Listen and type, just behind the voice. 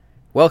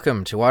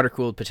Welcome to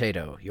Water-Cooled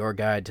Potato, your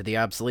guide to the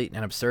obsolete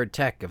and absurd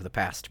tech of the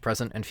past,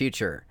 present, and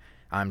future.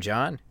 I'm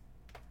John,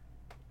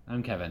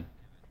 I'm Kevin.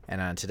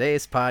 and on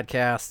today's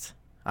podcast,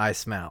 I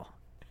smell.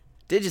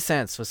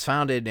 DigiSense was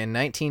founded in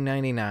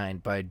 1999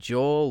 by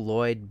Joel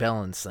Lloyd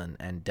Bellinson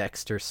and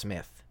Dexter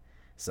Smith.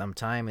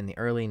 Sometime in the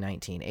early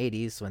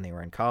 1980s, when they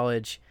were in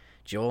college,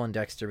 Joel and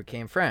Dexter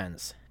became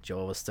friends.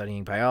 Joel was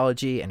studying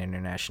biology and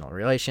international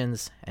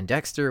relations, and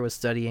Dexter was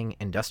studying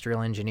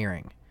industrial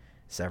engineering.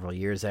 Several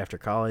years after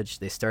college,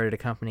 they started a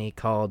company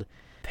called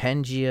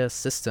Pangea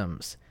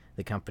Systems.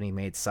 The company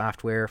made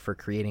software for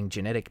creating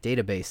genetic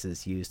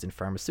databases used in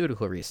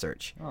pharmaceutical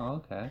research.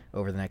 Oh, okay.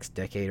 Over the next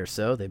decade or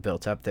so, they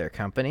built up their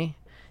company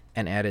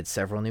and added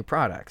several new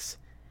products.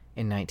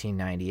 In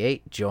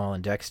 1998, Joel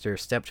and Dexter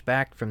stepped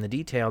back from the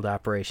detailed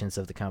operations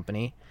of the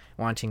company,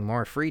 wanting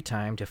more free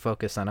time to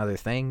focus on other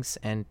things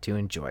and to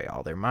enjoy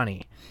all their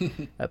money.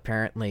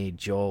 Apparently,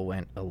 Joel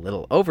went a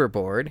little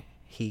overboard.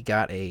 He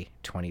got a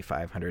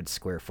 2,500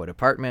 square foot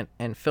apartment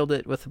and filled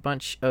it with a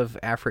bunch of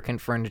African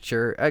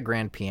furniture, a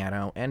grand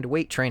piano, and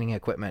weight training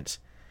equipment.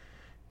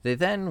 They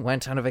then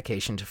went on a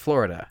vacation to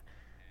Florida,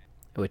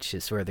 which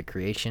is where the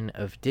creation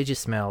of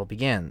DigiSmell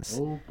begins.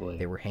 Oh boy.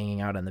 They were hanging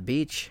out on the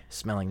beach,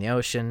 smelling the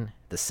ocean,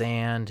 the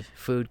sand,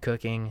 food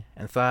cooking,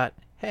 and thought,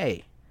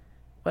 hey,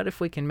 what if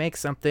we can make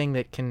something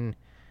that can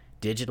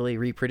digitally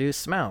reproduce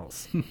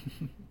smells?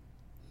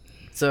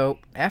 So,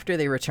 after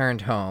they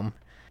returned home,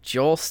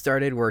 Joel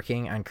started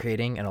working on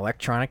creating an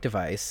electronic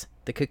device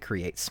that could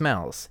create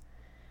smells.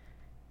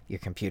 Your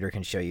computer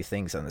can show you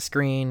things on the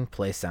screen,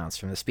 play sounds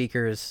from the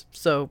speakers,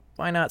 so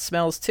why not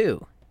smells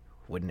too?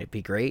 Wouldn't it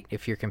be great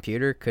if your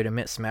computer could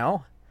emit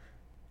smell?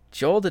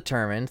 Joel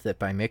determined that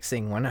by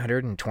mixing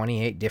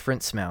 128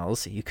 different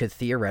smells, you could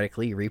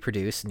theoretically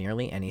reproduce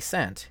nearly any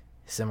scent,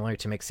 similar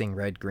to mixing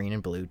red, green,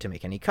 and blue to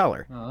make any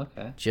color, Oh,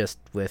 okay. just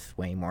with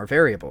way more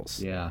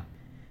variables. Yeah.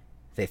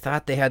 They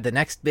thought they had the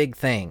next big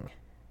thing,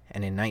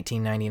 and in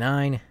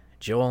 1999,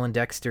 Joel and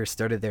Dexter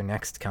started their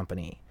next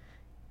company,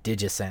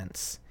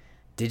 DigiSense.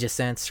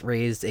 DigiSense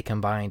raised a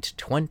combined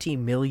 $20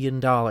 million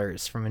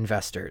from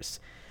investors.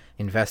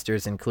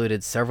 Investors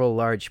included several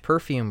large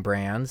perfume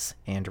brands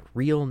and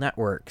Real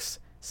Networks,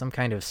 some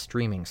kind of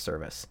streaming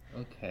service.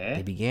 They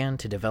Okay. began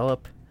to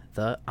develop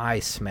the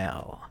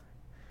iSmell.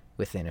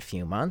 Within a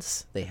few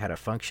months, they had a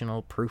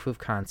functional proof of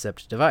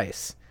concept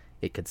device.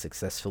 It could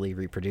successfully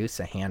reproduce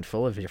a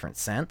handful of different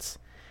scents.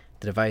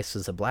 The device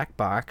was a black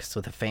box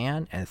with a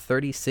fan and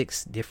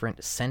 36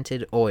 different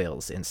scented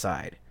oils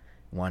inside.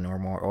 One or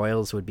more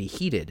oils would be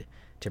heated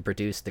to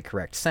produce the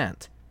correct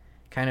scent,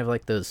 kind of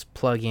like those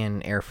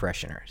plug-in air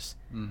fresheners.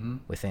 Mm-hmm.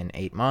 Within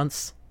 8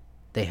 months,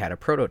 they had a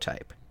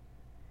prototype.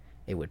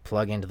 It would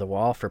plug into the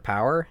wall for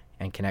power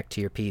and connect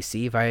to your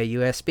PC via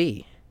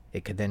USB.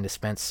 It could then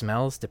dispense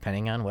smells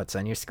depending on what's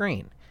on your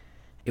screen.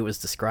 It was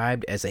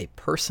described as a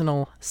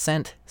personal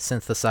scent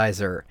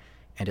synthesizer,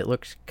 and it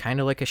looked kind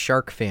of like a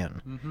shark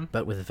fin,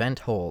 but with vent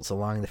holes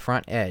along the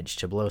front edge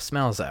to blow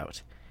smells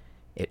out.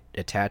 It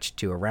attached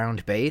to a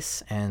round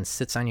base and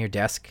sits on your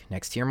desk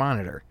next to your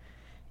monitor.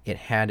 It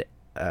had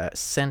a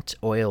scent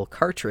oil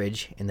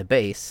cartridge in the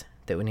base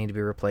that would need to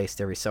be replaced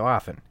every so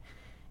often.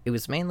 It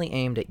was mainly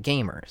aimed at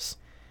gamers.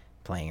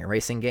 Playing a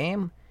racing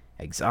game,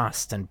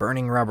 exhaust and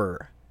burning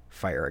rubber.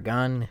 Fire a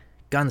gun,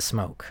 gun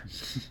smoke.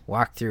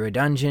 Walk through a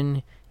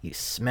dungeon, you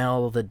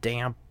smell the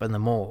damp and the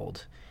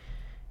mold.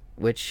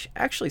 Which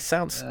actually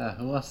sounds...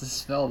 Who wants to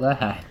smell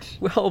that?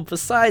 Well,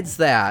 besides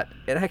that,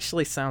 it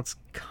actually sounds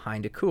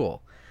kind of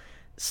cool.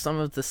 Some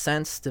of the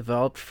scents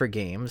developed for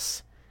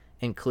games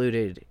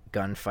included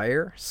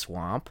gunfire,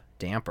 swamp,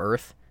 damp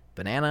earth,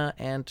 banana,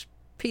 and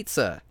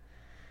pizza.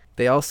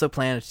 They also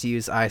planned to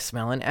use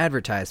iSmell in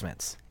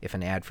advertisements. If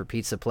an ad for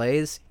pizza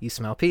plays, you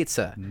smell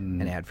pizza.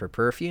 An ad for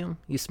perfume,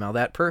 you smell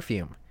that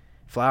perfume.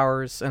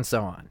 Flowers, and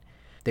so on.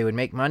 They would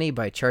make money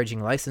by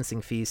charging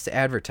licensing fees to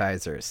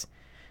advertisers.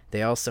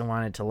 They also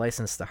wanted to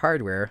license the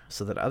hardware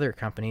so that other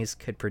companies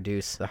could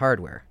produce the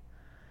hardware.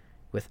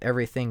 With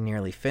everything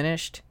nearly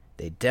finished,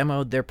 they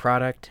demoed their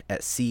product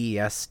at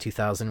CES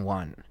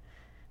 2001.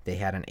 They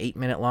had an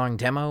 8-minute long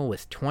demo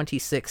with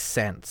 26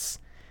 cents.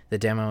 The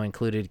demo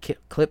included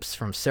clips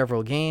from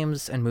several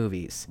games and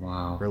movies.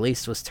 Wow.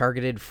 Release was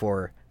targeted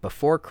for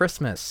before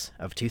Christmas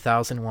of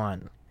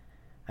 2001.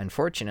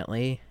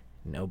 Unfortunately,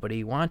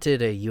 nobody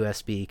wanted a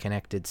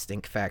USB-connected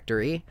stink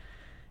factory.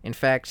 In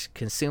fact,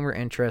 consumer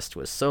interest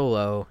was so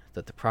low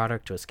that the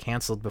product was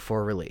canceled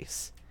before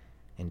release.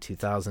 In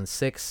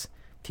 2006,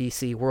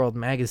 PC World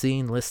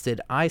magazine listed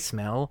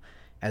iSmell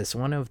as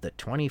one of the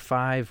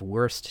 25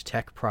 worst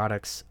tech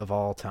products of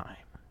all time.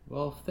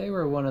 Well, if they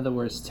were one of the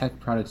worst tech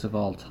products of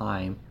all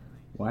time,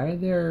 why are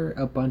there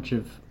a bunch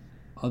of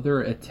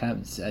other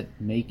attempts at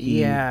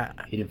making a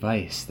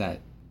device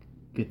that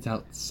gets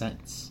out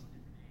scents?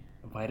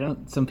 Why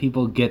don't some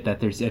people get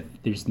that if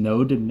there's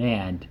no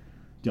demand,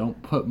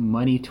 don't put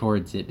money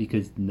towards it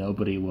because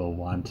nobody will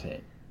want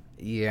it?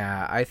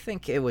 Yeah, I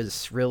think it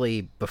was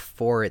really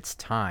before its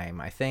time.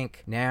 I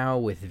think now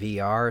with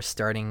VR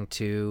starting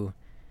to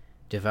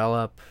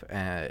develop.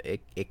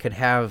 It could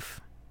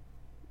have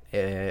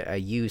a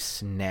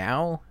use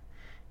now,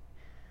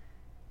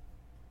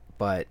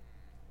 but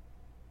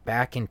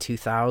back in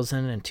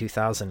 2000 and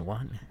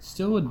 2001,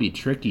 still would be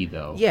tricky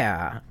though.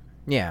 Yeah.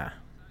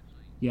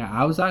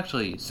 I was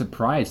actually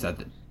surprised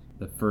that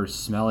the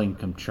first smelling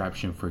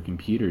contraption for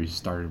computers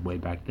started way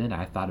back then.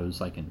 I thought it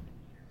was like in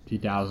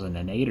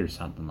 2008 or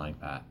something like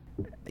that.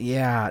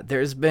 Yeah,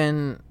 there's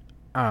been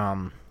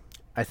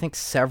I think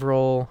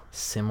several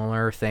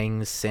similar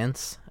things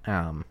since,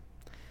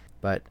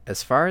 but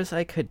as far as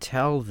I could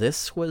tell,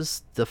 this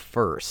was the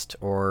first,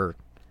 or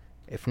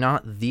if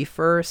not the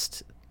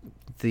first,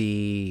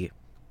 the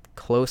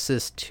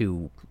closest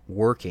to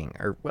working.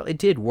 Or, well, it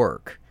did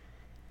work,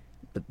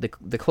 but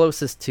the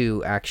closest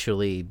to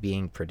actually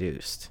being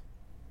produced.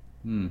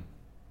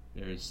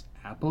 There's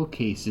Apple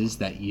cases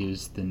that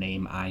use the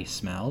name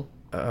iSmell.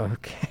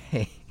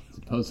 Okay.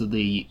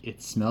 Supposedly,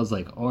 it smells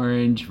like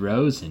orange,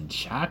 rose, and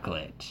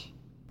chocolate.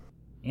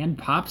 And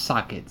pop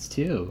sockets,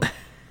 too.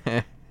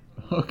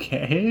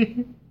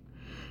 Okay.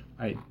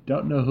 I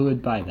don't know who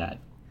would buy that.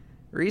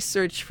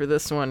 Research for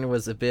this one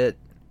was a bit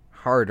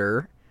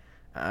harder.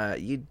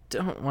 You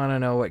don't want to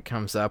know what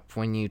comes up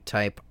when you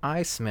type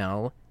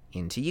iSmell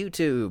into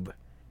YouTube.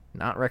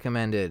 Not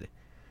recommended.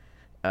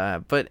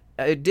 But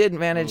I did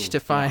manage to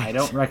find... I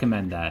don't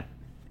recommend that.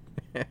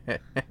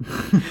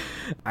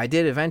 I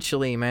did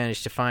eventually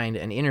manage to find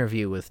an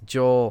interview with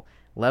Joel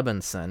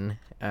Lebenson.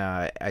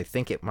 I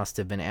think it must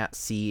have been at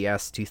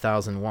CES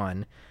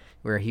 2001,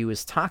 where he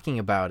was talking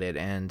about it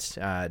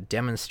and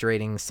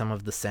demonstrating some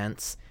of the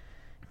scents.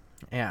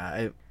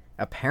 Yeah,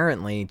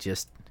 apparently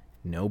just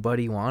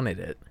nobody wanted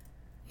it.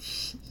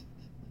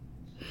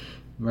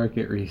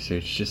 Market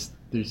research,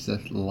 there's a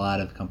lot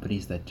of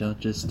companies that don't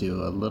just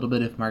do a little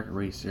bit of market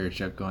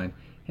research of going,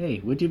 hey,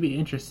 would you be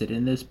interested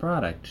in this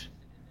product?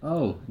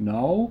 Oh,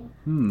 no?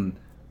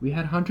 We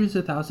had hundreds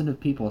of thousands of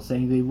people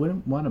saying they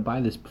wouldn't want to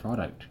buy this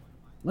product.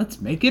 Let's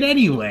make it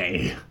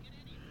anyway.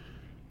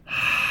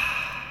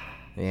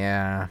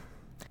 Yeah.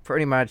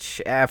 Pretty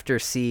much after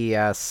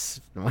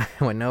CES,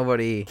 when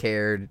nobody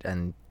cared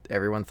and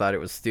everyone thought it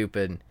was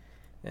stupid,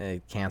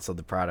 it canceled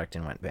the product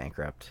and went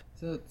bankrupt.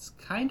 So it's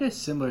kind of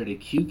similar to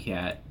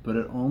QCat, but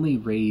it only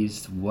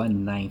raised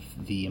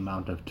 1/9 the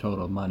amount of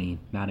total money,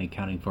 not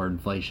accounting for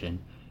inflation.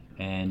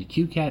 And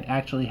QCat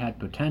actually had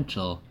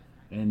potential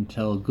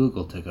until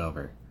Google took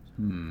over.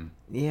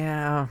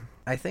 Yeah,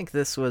 I think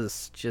this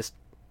was just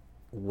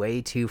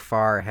way too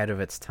far ahead of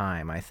its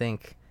time. I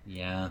think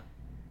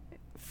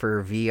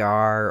for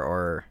VR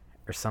or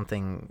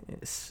something,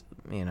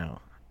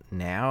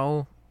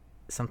 now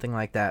something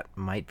like that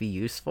might be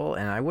useful,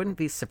 and I wouldn't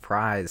be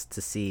surprised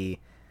to see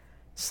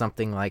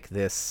something like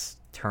this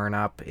turn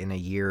up in a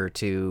year or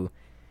two.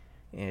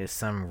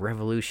 Some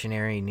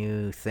revolutionary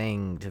new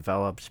thing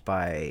developed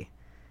by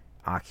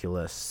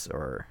Oculus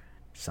or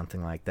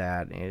something like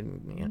that.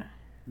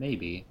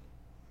 Maybe.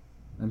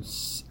 I'm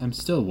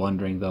still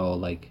wondering though,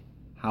 like,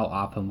 how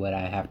often would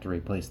I have to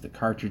replace the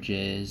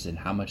cartridges and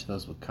how much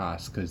those would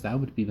cost, because that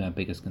would be my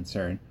biggest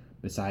concern.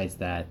 Besides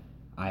that,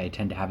 I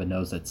tend to have a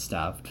nose that's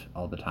stuffed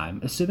all the time.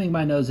 Assuming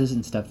my nose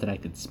isn't stuff that I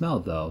could smell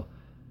though,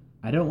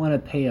 I don't want to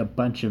pay a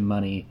bunch of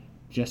money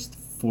just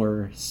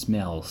for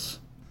smells.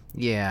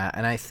 Yeah,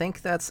 and I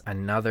think that's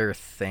another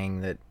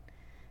thing that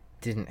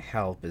didn't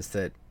help, is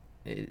that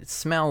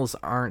smells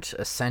aren't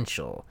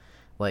essential.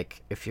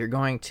 Like, if you're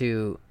going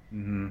to,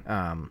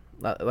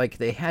 like,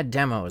 they had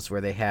demos where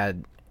they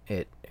had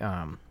it,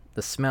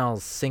 the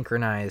smells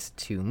synchronized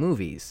to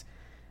movies.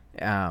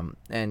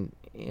 And,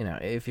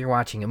 if you're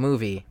watching a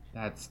movie...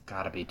 That's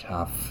gotta be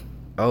tough.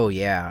 Oh,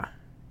 yeah.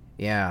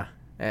 Yeah.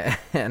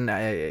 And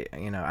I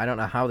don't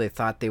know how they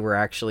thought they were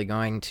actually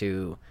going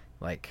to,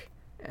 like,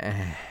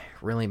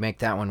 really make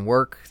that one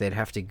work. They'd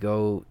have to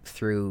go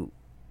through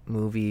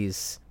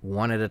movies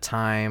one at a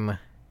time,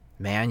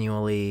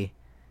 manually,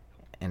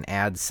 and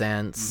add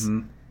scents.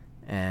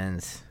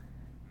 And,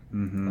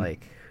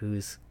 like,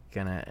 who's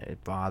gonna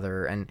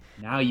bother? And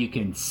now you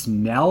can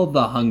smell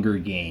the Hunger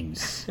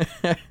Games.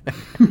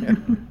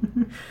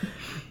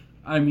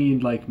 I mean,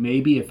 like,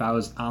 maybe if I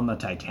was on the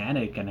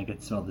Titanic and I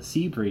could smell the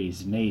sea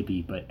breeze,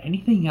 maybe, but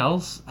anything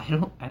else,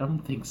 I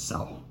don't think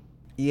so.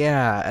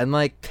 Yeah, and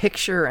like,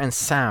 picture and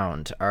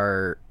sound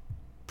are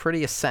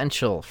pretty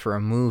essential for a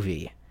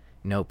movie.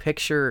 No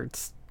picture,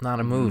 it's not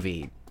a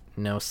movie.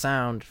 No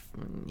sound,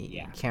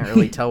 you can't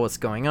really tell what's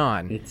going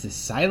on. It's a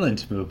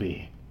silent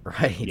movie.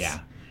 Right.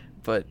 Yeah.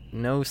 But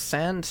no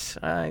scent,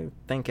 I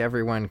think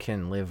everyone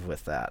can live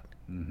with that.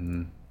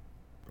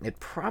 It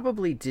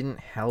probably didn't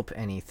help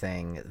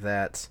anything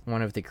that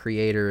one of the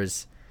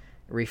creators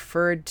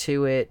referred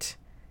to it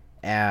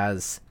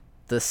as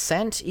the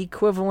scent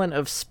equivalent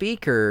of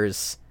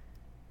speakers,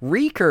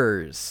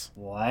 reekers.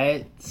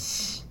 What?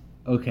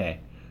 Okay.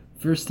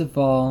 First of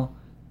all,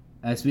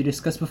 as we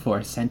discussed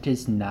before, scent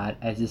is not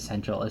as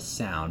essential as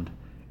sound.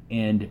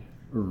 And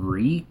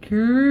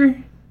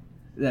reeker?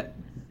 That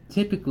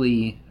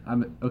typically,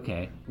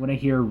 when I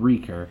hear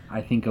reeker,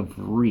 I think of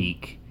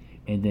reek.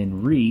 And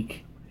then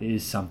reek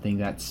is something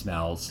that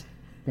smells.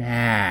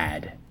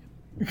 bad.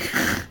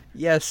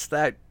 Yes,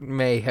 that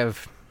may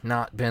have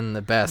not been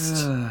the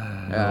best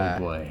Oh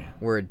boy.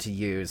 word to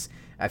use.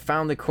 I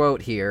found the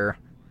quote here.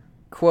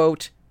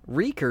 Quote,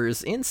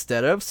 "Reekers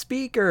instead of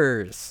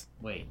speakers."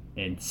 Wait,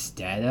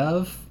 instead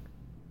of?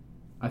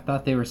 I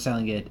thought they were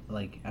selling it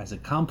like as a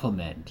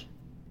compliment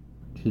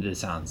to the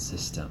sound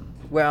system.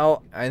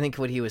 Well, I think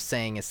what he was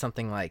saying is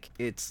something like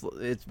it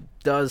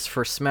does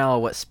for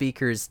smell what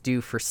speakers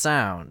do for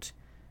sound.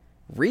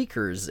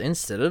 Reekers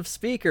instead of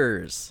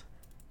speakers.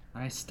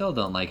 I still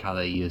don't like how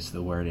they use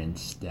the word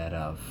instead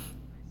of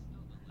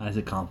as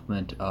a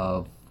compliment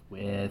of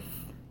with.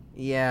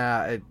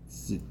 Yeah.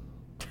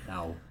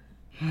 No.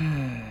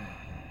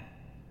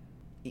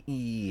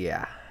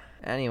 Yeah.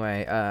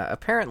 Anyway,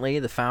 apparently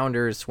the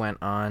founders went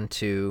on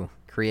to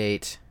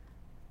create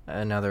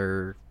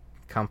another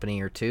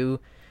company or two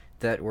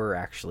that were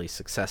actually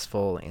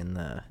successful in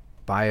the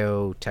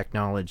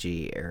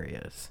biotechnology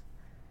areas.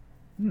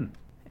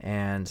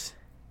 And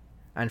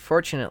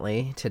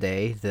unfortunately,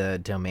 today, the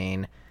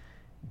domain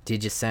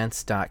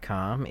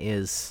digisense.com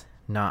is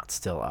not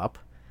still up.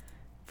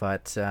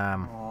 But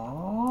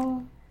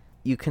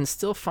you can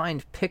still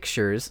find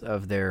pictures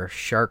of their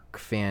shark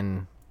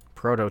fin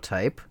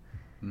prototype,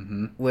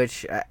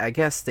 which I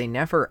guess they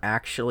never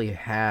actually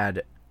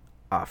had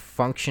a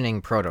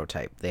functioning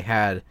prototype. They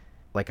had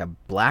like a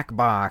black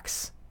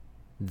box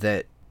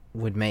that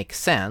would make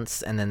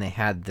sense, and then they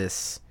had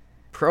this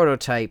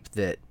prototype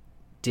that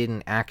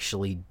didn't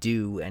actually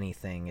do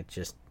anything.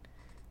 It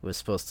was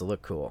supposed to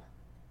look cool.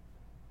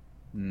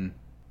 Kind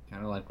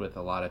of like with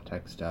a lot of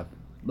tech stuff.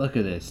 Look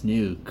at this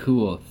new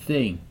cool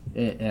thing.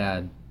 It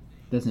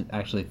doesn't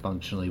actually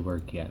functionally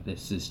work yet.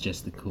 This is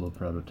just the cool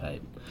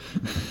prototype.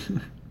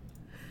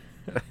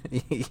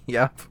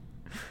 Yep.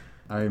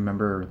 I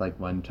remember like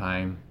one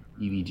time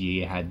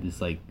EVGA had this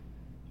like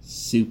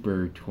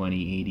Super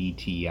 2080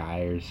 Ti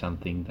or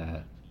something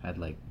that had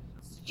like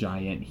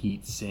giant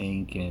heat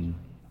sink, and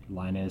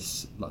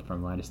Linus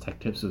from Linus Tech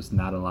Tips was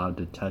not allowed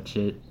to touch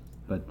it,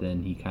 but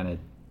then he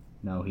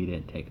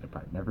didn't take it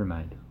apart. Never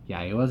mind.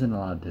 Yeah, he wasn't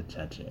allowed to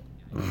touch it.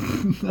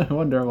 I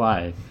wonder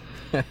why.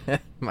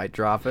 Might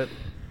drop it.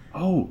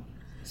 Oh,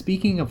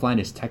 speaking of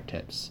Linus Tech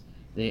Tips,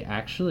 they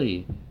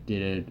actually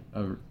did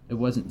it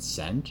wasn't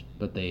sent,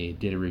 but they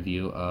did a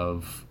review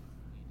of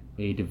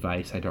a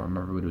device. I don't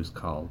remember what it was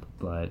called,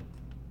 but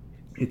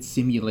it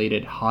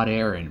simulated hot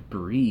air and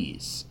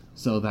breeze.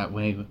 So that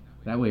way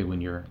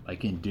when you're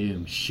like in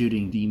Doom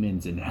shooting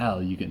demons in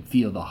hell, you can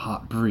feel the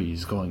hot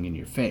breeze going in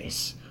your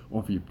face.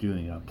 Or if you're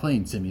doing a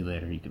plane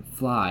simulator, you can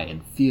fly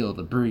and feel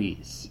the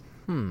breeze.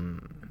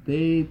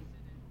 They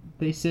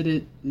said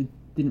it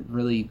didn't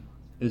really.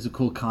 It was a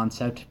cool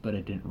concept, but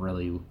it didn't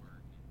really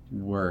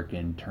work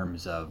in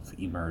terms of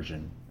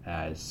immersion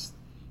as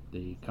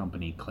the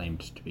company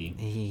claimed to be.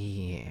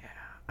 Yeah.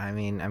 I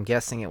mean, I'm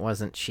guessing it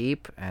wasn't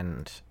cheap,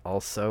 and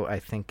also I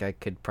think I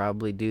could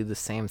probably do the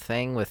same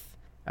thing with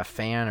a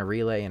fan, a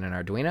relay, and an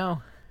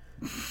Arduino.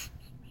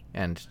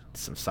 And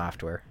some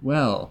software.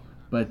 Well,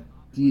 but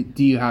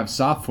do you have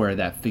software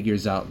that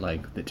figures out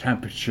like the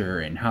temperature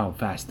and how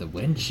fast the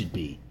wind should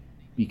be?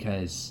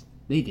 Because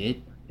they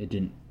did.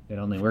 It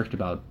only worked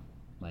about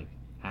like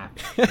half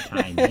the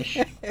time-ish,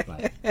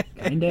 but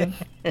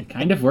it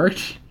kind of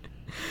worked.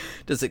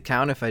 Does it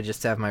count if I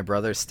just have my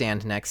brother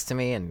stand next to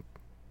me and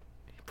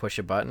push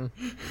a button?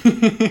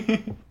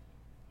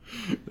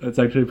 That's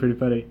actually pretty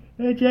funny.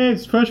 Hey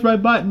James, push my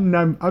button.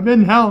 I'm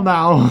in hell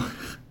now.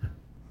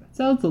 That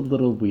sounds a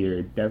little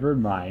weird. Never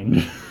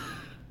mind.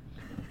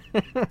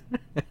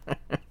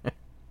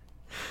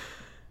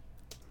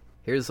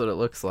 Here's what it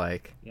looks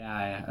like.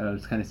 Yeah, I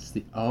was kind of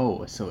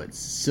so it's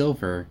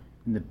silver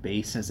and the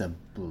base has a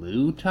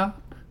blue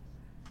top?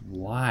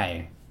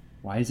 Why?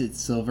 Why is it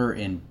silver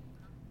and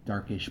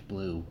darkish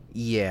blue?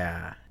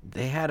 Yeah,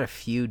 they had a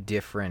few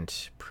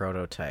different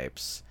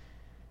prototypes,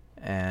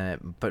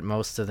 but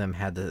most of them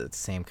had the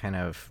same kind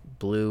of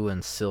blue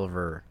and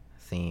silver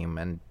theme,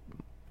 and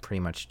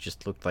pretty much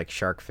just looked like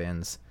shark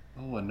fins.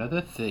 Oh,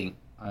 another thing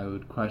I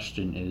would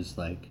question is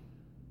like,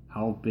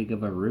 how big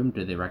of a room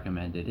do they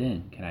recommend it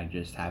in? Can I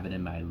just have it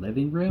in my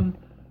living room,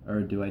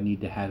 or do I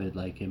need to have it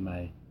like in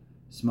my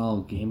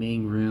small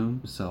gaming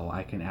room so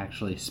I can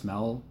actually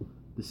smell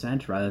the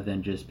scent rather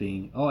than just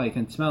being, oh, I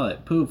can smell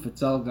it, poof,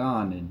 it's all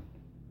gone, and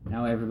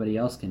now everybody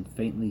else can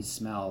faintly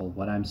smell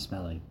what I'm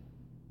smelling,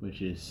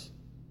 which is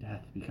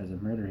death because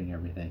I'm murdering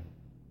everything.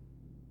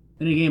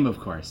 In a game, of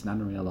course, not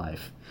in real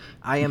life.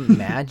 I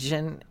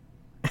imagine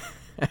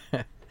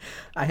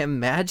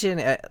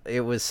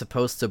it was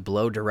supposed to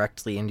blow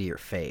directly into your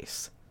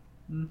face.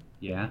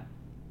 Yeah,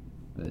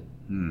 but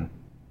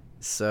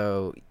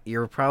So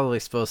you're probably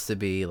supposed to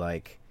be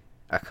like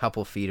a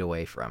couple feet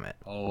away from it.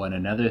 Oh, and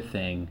another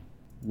thing,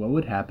 what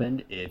would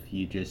happen if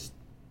you just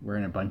were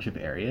in a bunch of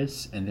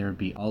areas and there would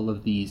be all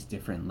of these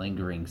different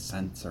lingering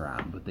scents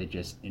around? Would they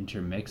just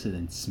intermix it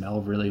and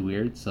smell really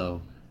weird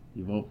so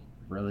you won't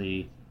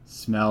really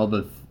smell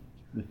the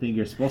thing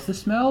you're supposed to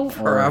smell?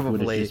 Probably. Or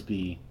would it just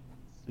be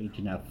big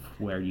enough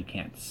where you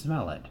can't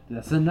smell it?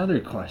 That's another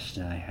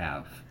question I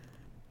have.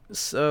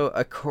 So,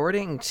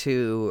 according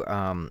to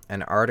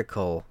an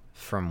article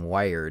from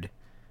Wired,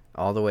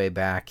 all the way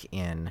back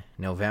in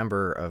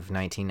November of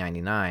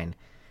 1999,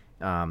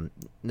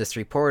 this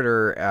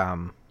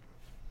reporter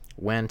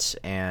went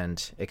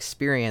and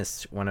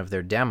experienced one of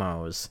their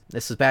demos.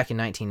 This was back in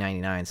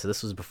 1999, so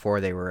this was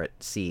before they were at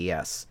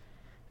CES.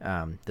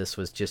 This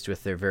was just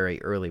with their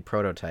very early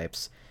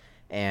prototypes.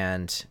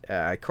 And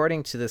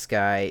according to this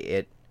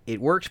guy,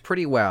 it worked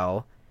pretty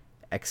well,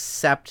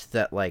 except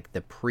that like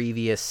the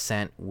previous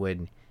scent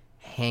would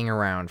hang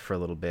around for a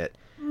little bit.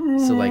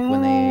 So like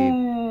when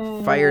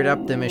they fired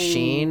up the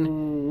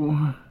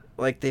machine,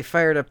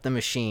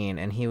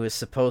 and he was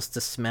supposed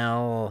to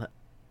smell,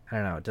 I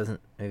don't know,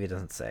 maybe it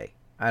doesn't say.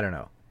 I don't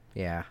know.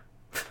 Yeah.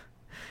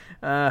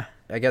 I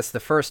guess the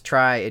first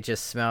try it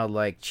just smelled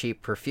like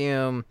cheap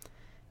perfume,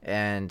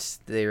 and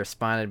they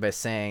responded by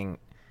saying,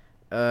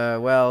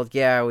 well,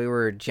 yeah, we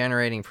were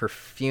generating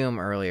perfume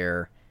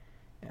earlier.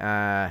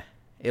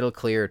 It'll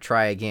clear,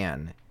 try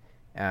again.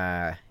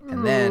 And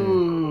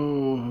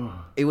then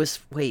it was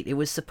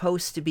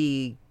supposed to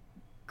be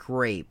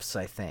grapes,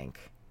 I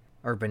think,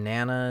 or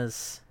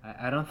bananas.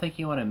 I don't think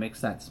you want to mix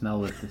that smell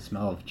with the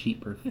smell of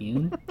cheap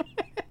perfume.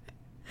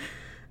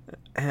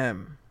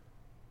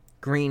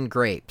 Green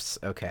grapes.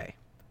 Okay.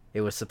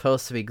 It was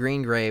supposed to be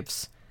green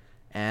grapes,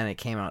 and it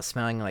came out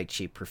smelling like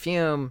cheap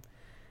perfume.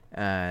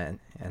 And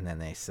then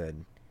they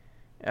said,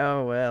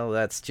 oh, well,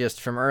 that's just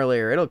from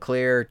earlier. It'll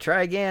clear.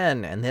 Try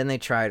again. And then they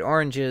tried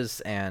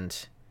oranges,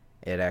 and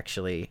it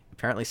actually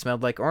apparently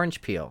smelled like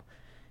orange peel.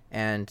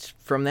 And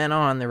from then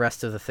on, the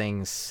rest of the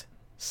things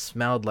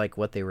smelled like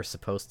what they were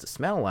supposed to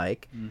smell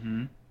like,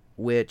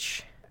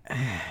 which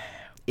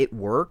it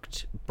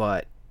worked,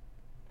 but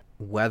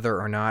whether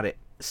or not it...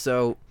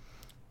 So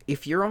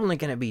if you're only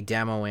going to be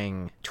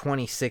demoing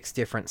 26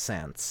 different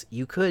scents,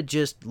 you could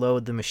just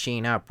load the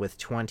machine up with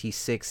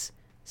 26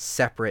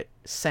 separate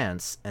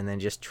scents and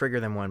then just trigger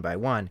them one by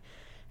one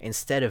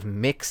instead of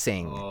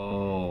mixing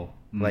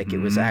like it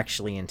was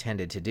actually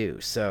intended to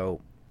do.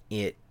 So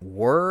it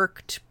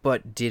worked,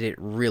 but did it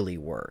really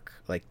work?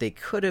 Like, they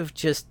could have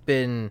just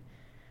been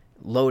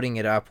loading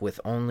it up with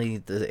only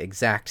the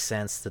exact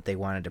scents that they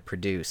wanted to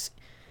produce.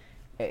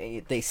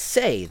 They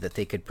say that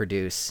they could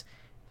produce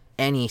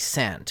any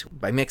scent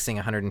by mixing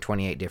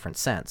 128 different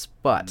scents,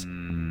 but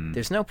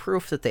there's no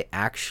proof that they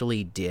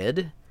actually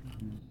did.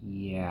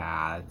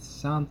 Yeah, it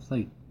sounds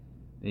like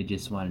they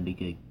just wanted to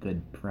get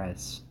good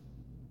press.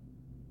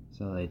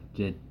 So they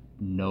did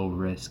no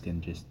risk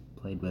and just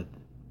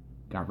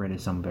got rid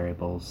of some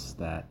variables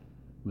that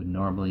would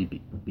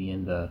normally be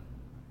in the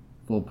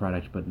full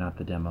product but not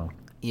the demo.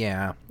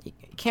 Yeah, you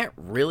can't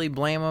really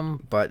blame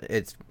them, but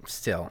it's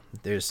still,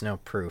 there's no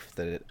proof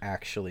that it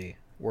actually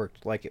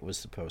worked like it was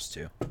supposed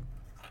to.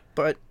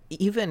 But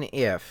even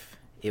if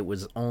it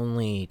was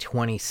only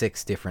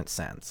 26 different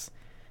scents,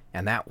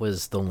 and that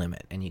was the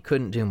limit, and you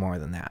couldn't do more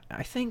than that,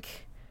 I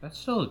think... That's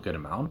still a good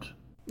amount.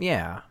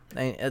 Yeah,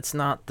 it's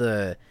not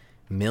the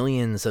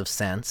millions of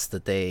scents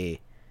that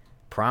they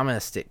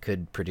promised it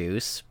could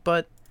produce,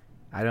 but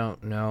I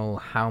don't know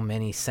how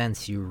many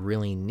scents you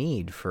really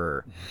need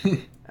for,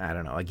 I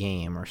don't know, a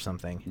game or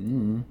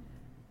something.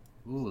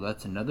 Ooh,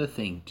 that's another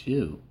thing,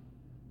 too.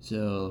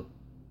 So,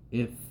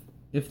 if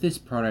this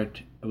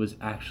product was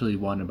actually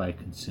wanted by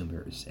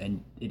consumers,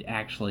 and it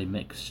actually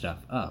mixed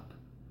stuff up,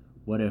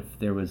 what if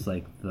there was,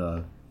 like,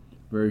 the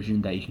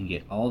version that you can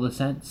get all the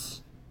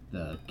scents,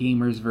 the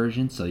gamer's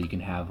version, so you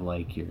can have,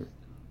 like, your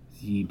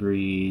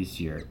Seabreeze,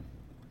 your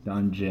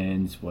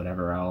dungeons,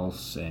 whatever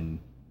else, and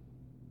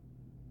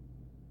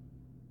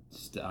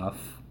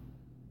stuff.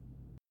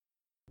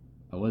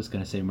 I was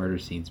gonna say murder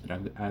scenes, but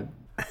I'm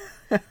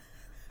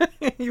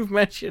You've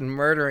mentioned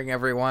murdering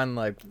everyone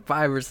like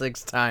 5 or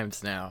 6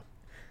 times now.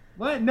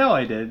 What? No,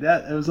 I did.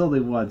 It was only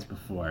once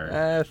before.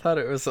 I thought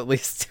it was at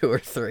least 2 or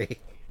 3.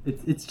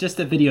 It's just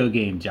a video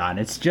game, John.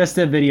 It's just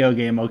a video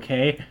game,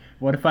 okay?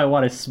 What if I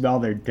want to smell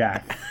their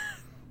death?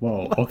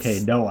 Whoa,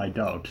 okay, no, I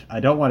don't. I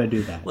don't want to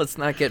do that. Let's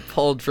not get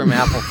pulled from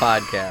Apple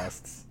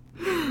Podcasts.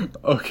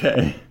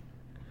 Okay.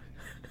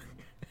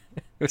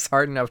 It was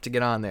hard enough to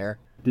get on there.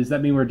 Does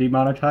that mean we're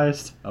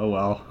demonetized? Oh,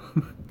 well.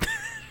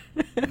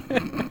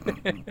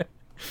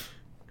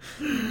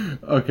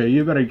 Okay,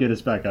 you better get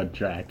us back on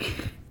track.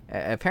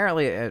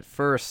 Apparently, at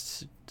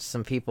first,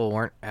 some people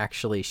weren't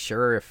actually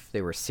sure if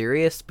they were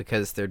serious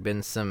because there'd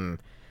been some,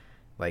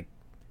 like,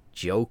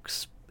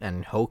 jokes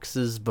and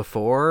hoaxes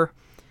before.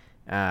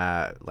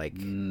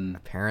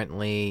 Apparently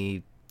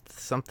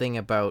something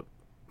about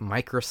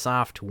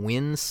Microsoft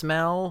Win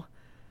smell,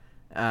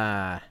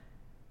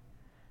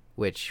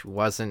 which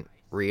wasn't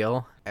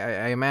real.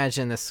 I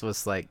imagine this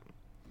was like...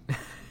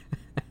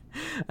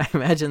 I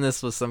imagine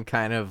this was some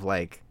kind of,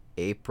 like,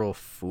 April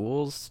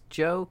Fool's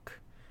joke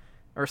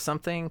or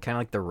something, kind of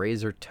like the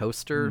Razer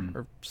toaster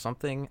or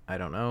something. I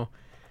don't know.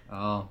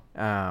 Oh,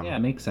 yeah, it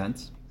makes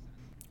sense.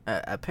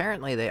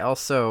 Apparently, they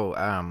also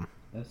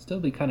that'd still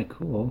be kind of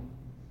cool.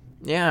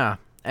 Yeah,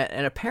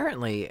 and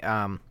apparently,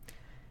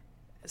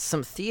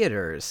 some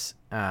theaters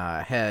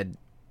had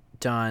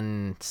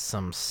done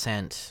some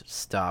scent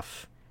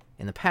stuff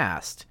in the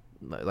past,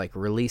 like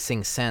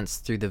releasing scents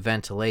through the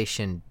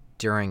ventilation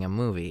during a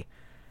movie.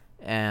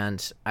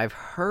 And I've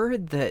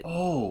heard that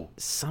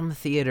some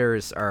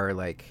theaters are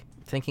like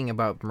thinking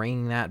about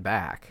bringing that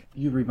back.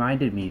 You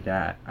reminded me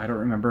that. I don't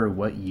remember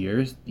what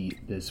years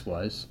this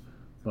was,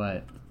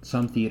 but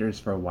some theaters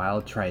for a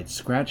while tried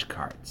scratch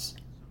cards.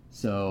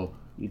 So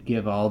you'd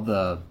give all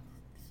the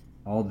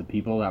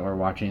people that were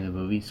watching the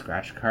movie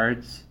scratch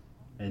cards,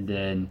 and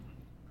then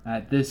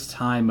at this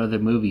time of the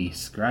movie,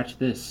 scratch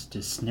this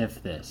to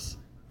sniff this.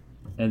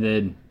 And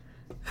then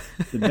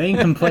the main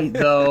complaint,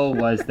 though,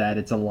 was that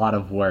it's a lot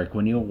of work.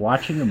 When you're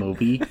watching a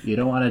movie, you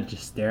don't want to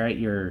just stare at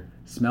your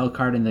smell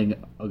card and then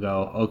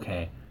go,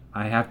 okay,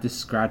 I have to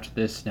scratch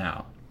this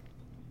now.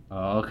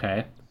 Oh,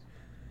 okay.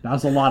 That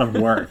was a lot of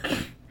work.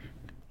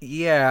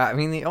 Yeah, I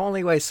mean, the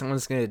only way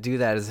someone's going to do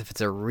that is if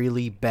it's a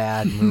really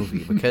bad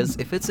movie. Because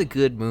if it's a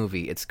good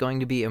movie, it's going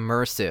to be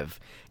immersive.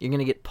 You're going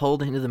to get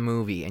pulled into the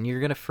movie, and you're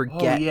going to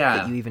forget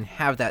that you even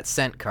have that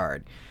scent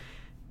card.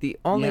 The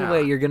only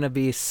way you're going to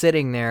be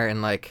sitting there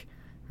and like,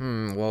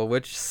 well,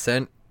 which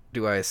scent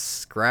do I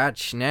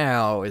scratch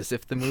now, is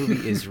if the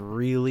movie is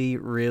really,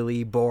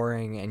 really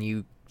boring, and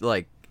you're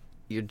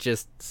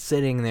just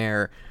sitting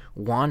there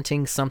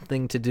wanting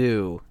something to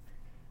do.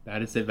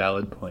 That is a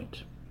valid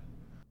point.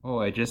 Oh,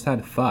 I just had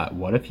a thought.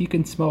 What if you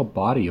can smell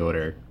body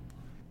odor?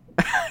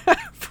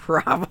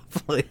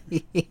 Probably.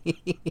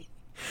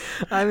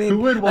 I mean,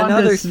 who would want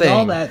to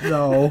smell that,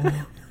 though?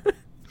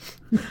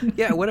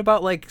 Yeah, what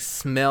about, like,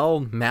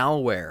 smell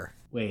malware?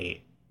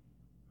 Wait.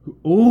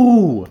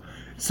 Ooh!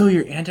 So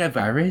your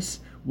antivirus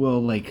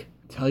will, like,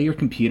 tell your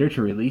computer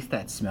to release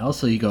that smell,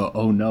 so you go,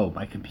 oh no,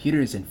 my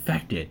computer is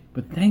infected.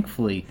 But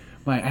thankfully,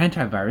 my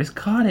antivirus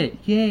caught it.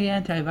 Yay,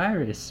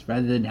 antivirus.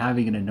 Rather than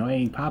having an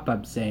annoying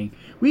pop-up saying,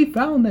 we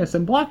found this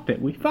and blocked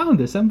it. We found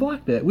this and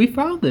blocked it. We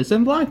found this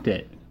and blocked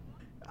it.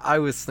 I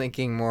was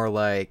thinking more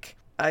like,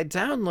 I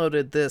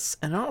downloaded this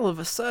and all of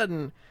a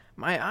sudden,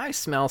 my eye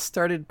smell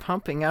started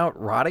pumping out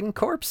rotting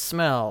corpse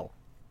smell.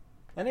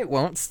 And it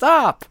won't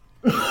stop.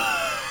 Oh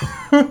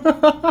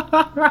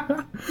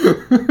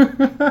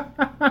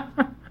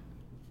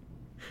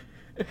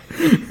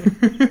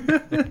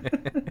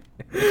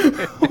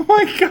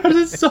my god,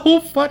 it's so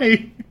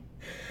funny.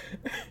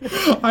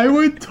 I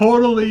would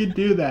totally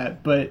do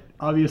that, but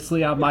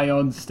obviously on my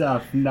own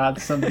stuff, not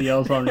somebody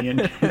else on the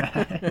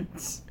internet.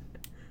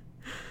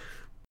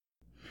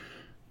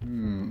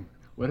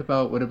 What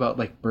about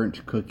like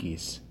burnt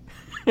cookies?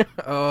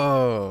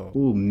 Oh.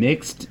 Ooh,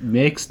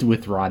 mixed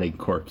with rotting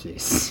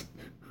corpses.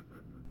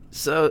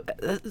 So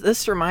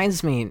this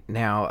reminds me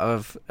now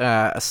of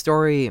a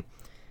story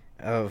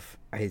of,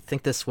 I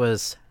think this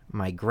was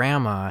my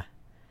grandma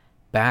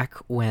back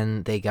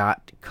when they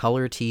got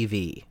color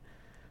TV.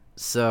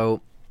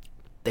 So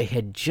they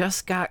had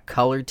just got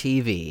color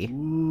TV.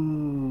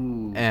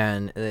 Ooh.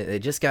 And they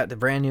just got the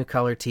brand new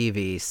color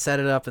TV, set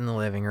it up in the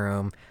living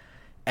room.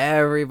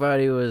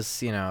 Everybody was,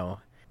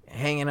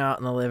 hanging out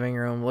in the living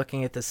room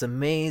looking at this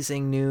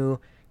amazing new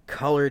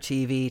color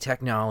TV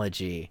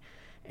technology.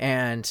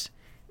 And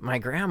my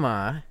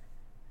grandma,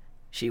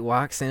 she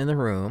walks in the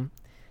room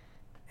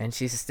and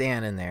she's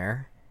standing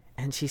there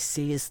and she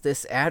sees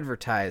this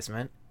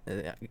advertisement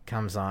that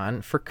comes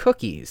on for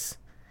cookies.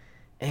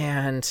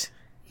 And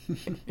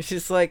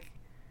she's like,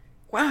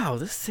 wow,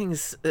 this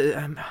thing's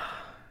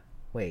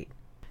wait,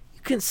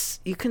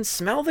 you can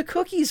smell the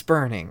cookies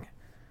burning.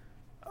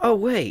 Oh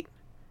wait,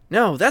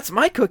 no, that's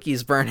my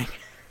cookies burning.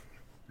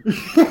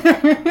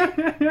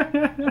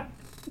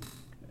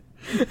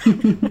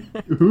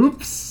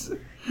 Oops.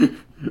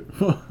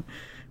 Well,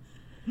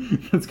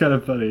 that's kind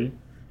of funny.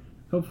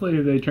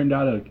 Hopefully they turned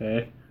out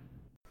okay.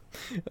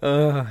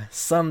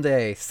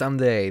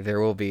 Someday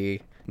there'll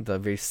be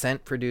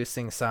scent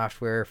producing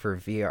software for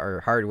VR,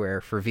 or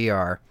hardware for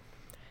VR,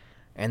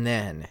 and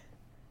then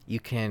you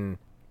can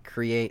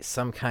create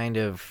some kind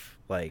of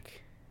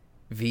like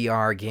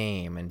VR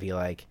game and be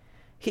like,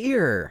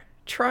 here,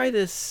 try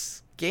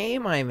this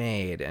game I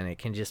made, and it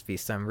can just be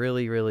some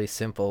really, really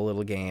simple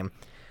little game.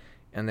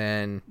 And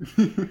then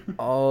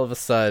all of a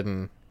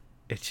sudden,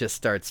 it just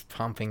starts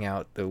pumping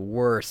out the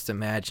worst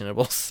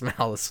imaginable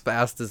smell as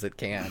fast as it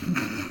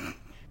can.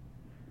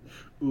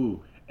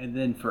 Ooh, and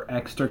then for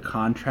extra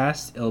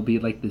contrast, it'll be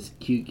like this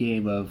cute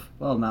game of,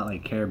 well, not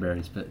like Care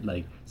Bears, but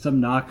like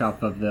some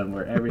knockoff of them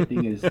where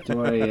everything is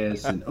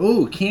joyous and,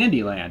 oh,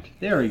 Candyland.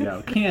 There we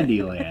go,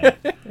 Candyland.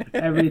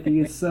 Everything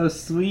is so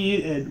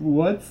sweet, and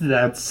what's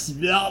that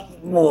smell?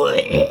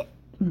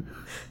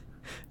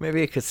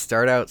 Maybe it could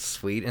start out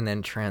sweet and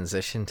then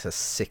transition to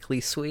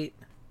sickly sweet.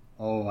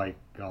 Oh my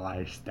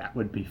gosh, that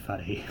would be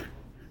funny.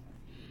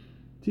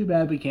 Too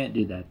bad we can't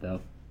do that,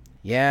 though.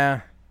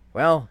 Yeah,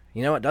 well,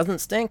 you know what doesn't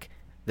stink?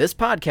 This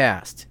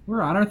podcast.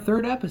 We're on our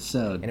 3rd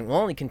episode. And it will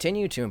only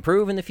continue to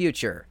improve in the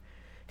future.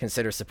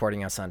 Consider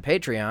supporting us on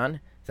Patreon.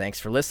 Thanks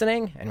for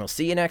listening, and we'll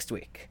see you next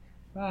week.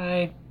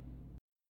 Bye.